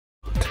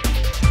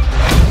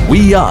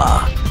We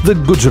are the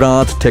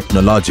Gujarat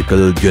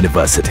Technological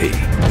University.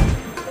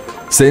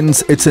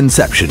 Since its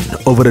inception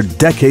over a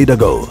decade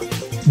ago,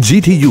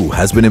 GTU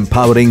has been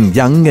empowering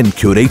young and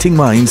curating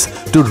minds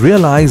to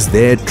realize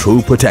their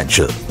true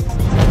potential.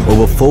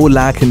 Over 4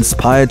 lakh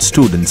inspired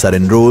students are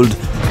enrolled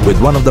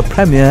with one of the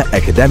premier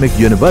academic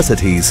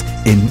universities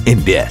in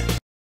India.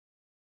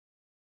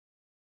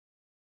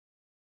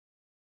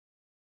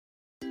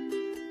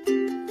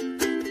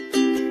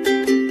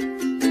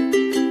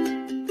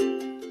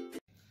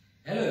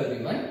 Hello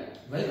everyone,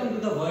 welcome to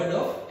the world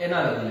of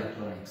analog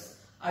electronics.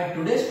 Our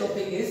today's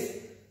topic is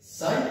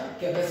shunt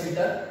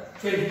capacitor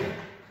filter.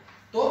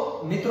 तो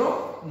મિત્રો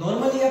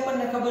normally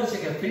આપણને ખબર છે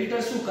કે filter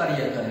શું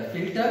કાર્ય કરે?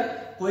 Filter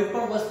કોઈ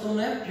પણ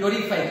વસ્તુને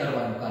પ્યોરિફાઈ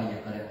કરવાનું કાર્ય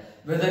કરે.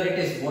 Whether it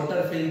is water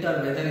filter,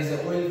 whether it is a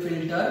oil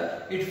filter,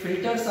 it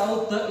filters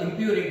out the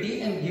impurity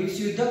and gives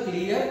you the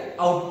clear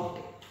output.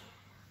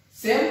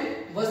 Same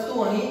વસ્તુ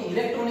અહીં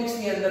ઇલેક્ટ્રોનિક્સ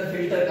ની અંદર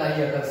ફિલ્ટર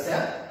કાર્ય કરશે.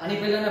 આની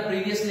પહેલાના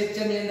પ્રીવિયસ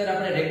લેક્ચર ની અંદર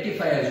આપણે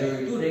રેક્ટિફાયર જોયું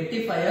હતું.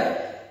 રેક્ટિફાયર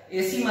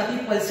એસી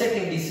માંથી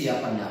પલ્સેટિંગ ડીસી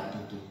આપણને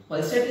આપતું હતું.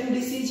 પલ્સેટિંગ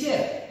ડીસી છે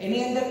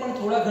એની અંદર પણ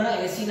થોડા ઘણા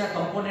એસી ના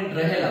કમ્પોનન્ટ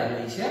રહેલા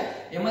હોય છે.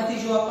 એમાંથી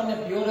જો આપણને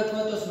પ્યોર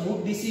અથવા તો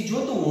સ્મૂથ ડીસી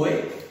જોતું હોય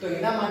તો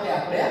એના માટે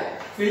આપણે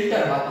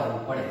ફિલ્ટર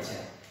વાપરવું પડે છે.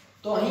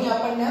 તો અહીં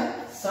આપણને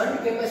શન્ટ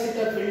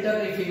કેપેસિટર ફિલ્ટર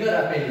ની ફિગર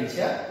આપેલી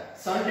છે.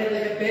 શન્ટ એટલે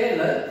કે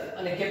પેરેલલ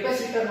અને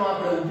કેપેસિટર નો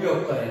આપણે ઉપયોગ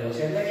કરેલો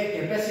છે. એટલે કે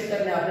કેપેસિટર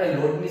ને આપણે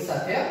લોડ ની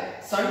સાથે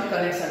શન્ટ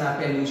કનેક્શન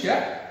આપેલું છે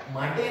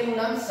માટે એનું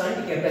નામ શન્ટ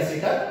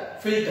કેપેસિટર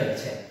ફિલ્ટર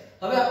છે.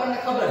 હવે આપણને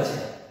ખબર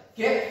છે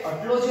કે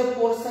આટલો જે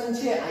પોર્શન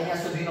છે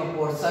અહીંયા સુધીનો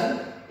પોર્શન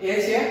એ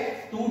છે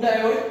two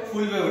diode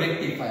full wave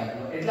rectifier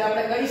નો. એટલે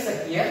આપણે કહી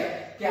શકીએ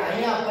કે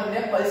અહીંયા આપણને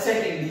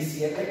પલ્સેટિંગ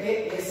ડીસી એટલે કે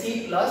એસી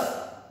પ્લસ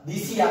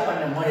ડીસી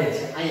આપણને મળે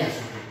છે અહીંયા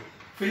સુધી.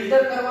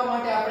 ફિલ્ટર કરવા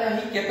માટે આપણે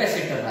અહીં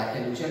કેપેસિટર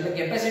રાખેલું છે. એટલે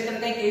કેપેસિટર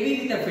કંઈક એવી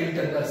રીતે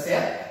ફિલ્ટર કરશે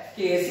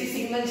કે એસી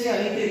સિગ્નલ છે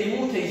અહીંથી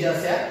રિમૂવ થઈ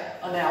જશે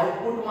અને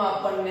આઉટપુટમાં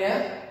આપણને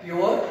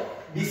પ્યોર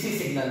ડીસી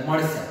સિગ્નલ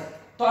મળશે.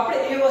 તો આપણે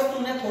એ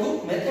વસ્તુને થોડું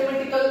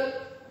મેથેમેટિકલ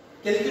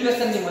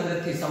કેલ્ક્યુલેશનની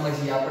મદદથી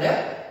સમજીએ આપણે.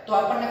 તો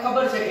આપણને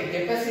ખબર છે કે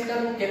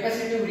કેપેસિટરનું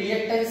કેપેસિટિવ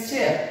રિએક્ટન્સ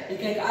છે એ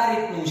કંઈક આ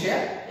રીતનું છે.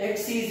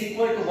 Xc =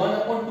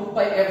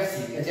 1/2πfc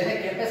કે જેને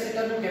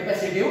કેપેસિટરનું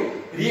કેપેસિટિવ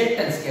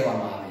રિએક્ટન્સ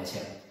કહેવામાં આવે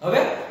છે.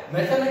 હવે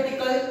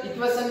મેથેમેટિકલ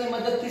ઇક્વેશનની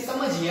મદદથી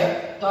સમજીએ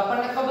તો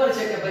આપણને ખબર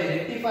છે કે ભાઈ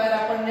રેક્ટિફાયર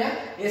આપણને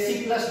AC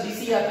DC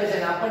આપે છે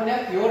અને આપણને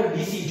પ્યોર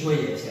DC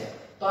જોઈએ છે.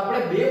 તો આપણે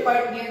બે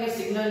પાર્ટની અંદર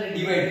સિગ્નલને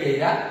ડિવાઈડ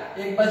કર્યા.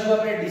 એક બાજુ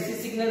આપણે DC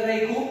સિગ્નલ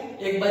રાખ્યું,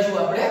 એક બાજુ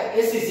આપણે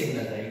AC સિગ્નલ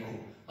રાખ્યું.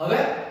 હવે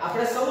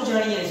આપણે સૌ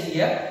જાણીએ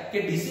છીએ કે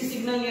DC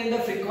સિગ્નલની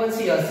અંદર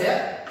ફ્રીક્વન્સી હશે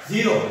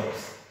 0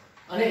 હર્ટ્ઝ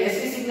અને AC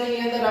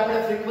સિગ્નલની અંદર આપણે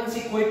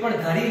ફ્રીક્વન્સી કોઈ પણ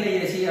ધારી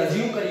લઈએ છીએ,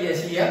 અઝ્યુમ કરીએ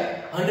છીએ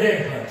 100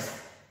 હર્ટ્ઝ.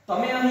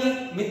 તમે અહીં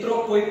મિત્રો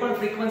કોઈ પણ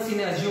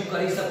ફ્રીક્વન્સીને અઝ્યુમ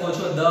કરી શકો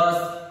છો 10,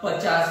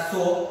 50,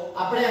 100.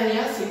 આપણે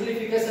અહીંયા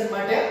સિમ્પ્લિફિકેશન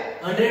માટે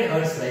 100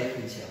 હર્ટ્ઝ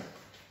રાખી છે.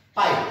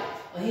 પાઈ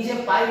અહીં જે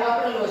પાઈ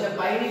વાપરેલો છે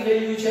પાઈ ની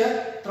વેલ્યુ છે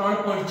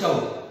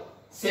 3.14.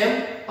 સેમ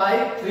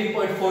પાઈ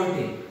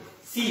 3.14.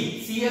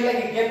 સી એટલે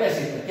કે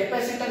કેપેસિટર.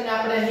 કેપેસિટરને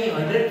આપણે અહીં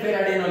 100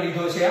 ફેરાડે નો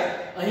લીધો છે.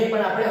 અહીં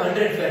પણ આપણે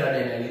 100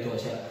 ફેરાડે નો લીધો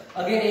છે.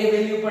 અગેન એ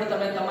વેલ્યુ પણ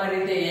તમે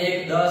તમારી રીતે 1,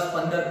 10,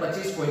 15,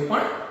 25 કોઈ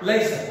પણ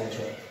લઈ શકો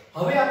છો.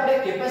 હવે આપણે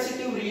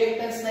કેપેસિટિવ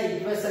રિએક્ટન્સ ના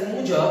ઇક્વેશન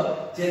મુજબ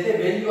જે તે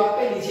વેલ્યુ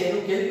આપેલી છે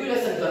એનું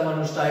કેલ્ક્યુલેશન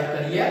કરવાનું સ્ટાર્ટ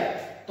કરીએ.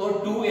 તો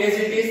 2 as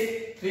it is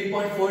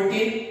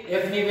 3.14.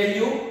 f ની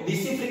વેલ્યુ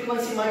ડીસી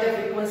ફ્રીક્વન્સી માટે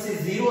ફ્રીક્વન્સી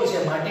 0 છે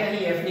માટે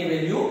અહીં f ની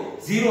વેલ્યુ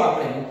 0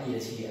 આપણે મૂકીએ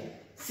છીએ.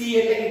 c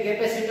એટલે કે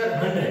કેપેસિટર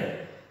 100.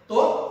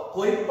 તો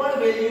કોઈ પણ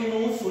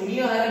વેલ્યુનું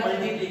શૂન્ય હારે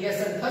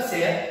મલ્ટીપ્લિકેશન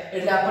થશે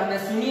એટલે આપણને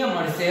શૂન્ય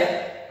મળશે.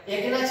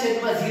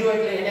 1/0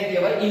 એટલે એને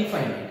કહેવાય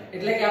ઇન્ફાઇનાઇટ.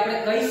 એટલે કે આપણે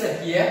કહી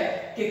શકીએ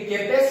કે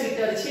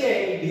કેપેસિટર છે એ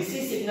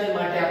ડીસી સિગ્નલ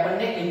માટે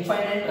આપણને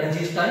ઇન્ફાઇનાઇટ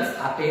રેઝિસ્ટન્સ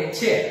આપે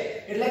છે.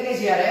 એટલે કે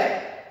જ્યારે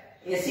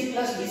એસી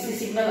પ્લસ ડીસી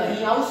સિગ્નલ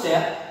અહીં આવશે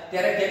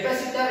ત્યારે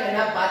કેપેસિટર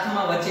એના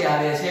પાથમાં વચ્ચે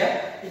આવે છે.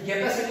 એ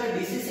કેપેસિટર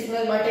ડીસી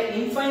સિગ્નલ માટે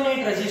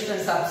ઇન્ફાઇનાઇટ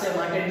રેઝિસ્ટન્સ આપશે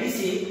માટે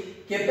ડીસી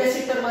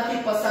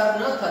કેપેસિટરમાંથી પસાર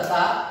ન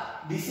થતા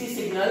ડીસી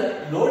સિગ્નલ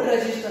લોડ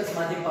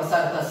રેઝિસ્ટન્સમાંથી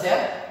પસાર થશે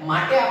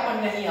માટે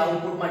આપણને અહીં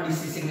આઉટપુટમાં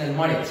ડીસી સિગ્નલ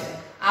મળે છે.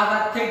 આ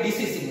વાત થઈ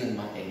ડીસી સિગ્નલ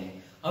માટેની.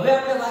 હવે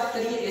આપણે વાત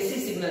કરીએ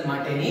એસી સિગ્નલ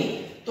માટેની.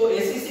 તો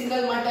એસી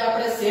સિગ્નલ માટે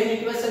આપણે સેમ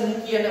ઇક્વેશન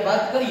મૂકી અને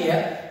વાત કરીએ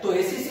તો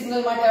એસી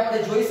સિગ્નલ માટે આપણે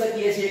જોઈ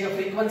શકીએ છીએ કે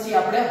ફ્રીક્વન્સી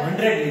આપણે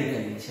 100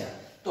 લીધેલી છે.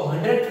 તો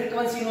 100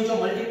 ફ્રીક્વન્સીનું જો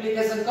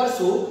મલ્ટીપ્લિકેશન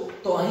કરશું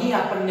તો અહીં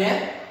આપણને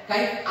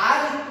કંઈક આ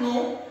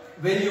રીતનું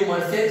વેલ્યુ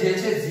મળશે જે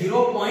છે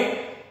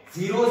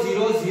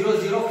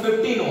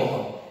 0.000015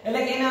 ઓહમ. એટલે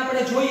કે એને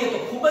આપણે જોઈએ તો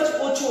ખૂબ જ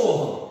ઓછો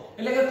ઓહમ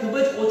એટલે કે ખૂબ જ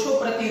ઓછો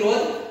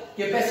પ્રતિરોધ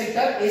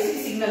કેપેસિટર એસી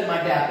સિગ્નલ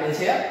માટે આપે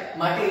છે.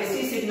 માટે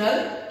એસી સિગ્નલ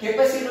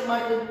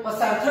કેપેસિટરમાંથી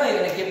પસાર થઈ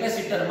અને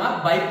કેપેસિટરમાં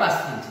બાયપાસ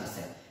થઈ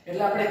જશે.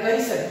 એટલે આપણે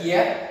કહી શકીએ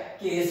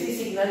કે એસી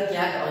સિગ્નલ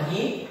ક્યાંક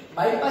અહીં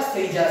બાયપાસ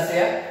થઈ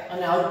જશે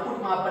અને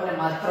આઉટપુટમાં આપણને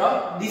માત્ર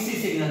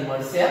ડીસી સિગ્નલ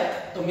મળશે.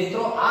 તો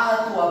મિત્રો આ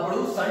હતું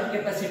આપણું શન્ટ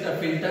કેપેસિટર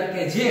ફિલ્ટર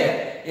કે જે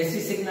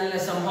એસી સિગ્નલને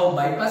સમહાવ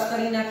બાયપાસ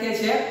કરી નાખે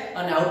છે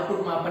અને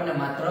આઉટપુટમાં આપણને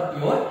માત્ર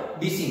પ્યોર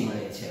ડીસી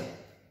મળે છે.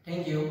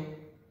 Thank you.